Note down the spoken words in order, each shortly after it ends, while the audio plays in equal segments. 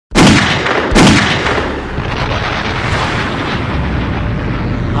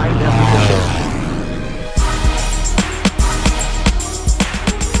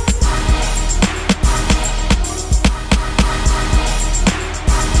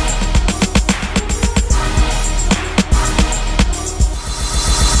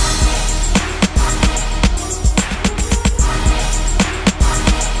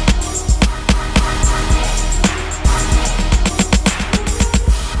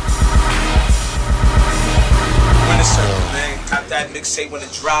that mixtape when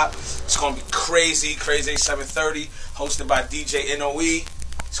it drop. It's gonna be crazy. CRAZE-A 7:30, hosted by DJ N.O.E.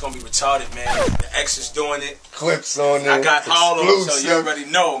 It's gonna be retarded, man. The X is doing it. Clips on there. I got Harlem, so you already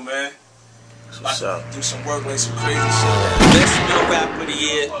know, man. What's up? Do some work, like some crazy shit. Best male rapper of the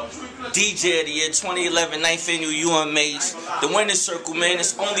year, DJ of the year, 2011 9th annual UMH. The winner's circle, man.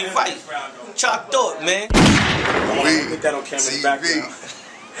 It's only right. Chalked up, man. Put that on camera in the background.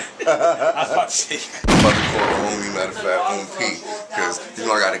 I was about to say. I'm about to call the homie, matter of fact, Oun-P, because you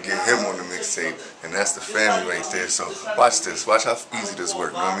know I gotta get him on the mixtape, and that's the family right there. So watch this, watch how easy this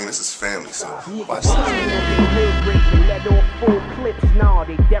works. You know what I mean? This is family, so watch this. Let off full clips, nah,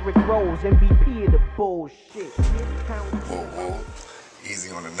 they Derrick Rose, MVP of the bullshit. Whoa, whoa,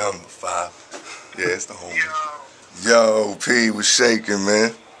 easy on the number 5. Yeah, it's the homie. Yo, P was shaking,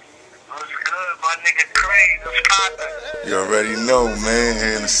 man. My nigga CRAZE, what's poppin'? You already know, man.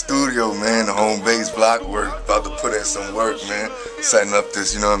 Here in the studio, man. The home base BLOKWORK. About to put in some work, man. Setting up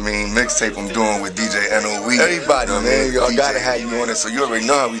this, you know what I mean, mixtape I'm doing with DJ N.O.E. Everybody, you know man. Y'all gotta have you on it, so you already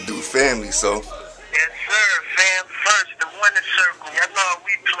know how we do family, so. Yes, sir. Fam first, the winner's circle. Y'all know how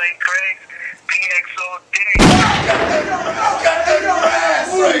we play, CRAZE. PX all day.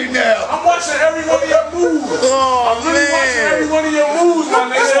 Right now. I'm watching every one of your moves. I'm really watching every one of your moves, my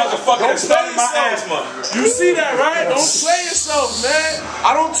nigga. This motherfucker is starting my asthma. You see that, right? Don't play yourself, man.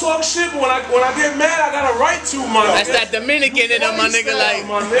 I don't talk shit, but when I get mad, I got a right to, my nigga. That's that Dominican in him, my nigga. Like,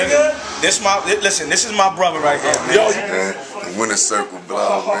 my nigga. This is my brother right here, man. Yo, Man, the winner's circle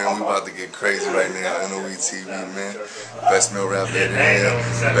blog, man. We about to get crazy right now. N.O.E. TV, man. Best male rapper of the year.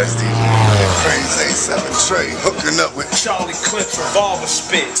 Best DJ. CRAZE-A 7 Trey. Hooking up with Charlie Clips, revolver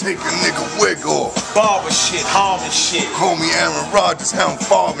spit. Take a nigga wig off. Barber shit, Harmon shit. Homie Aaron Rodgers, Hound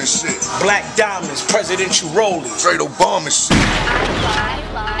Farming shit. Black diamonds, presidential rollies. Straight Obama shit.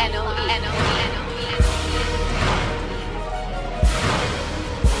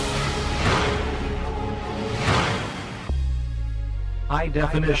 High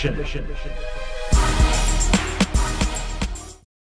definition.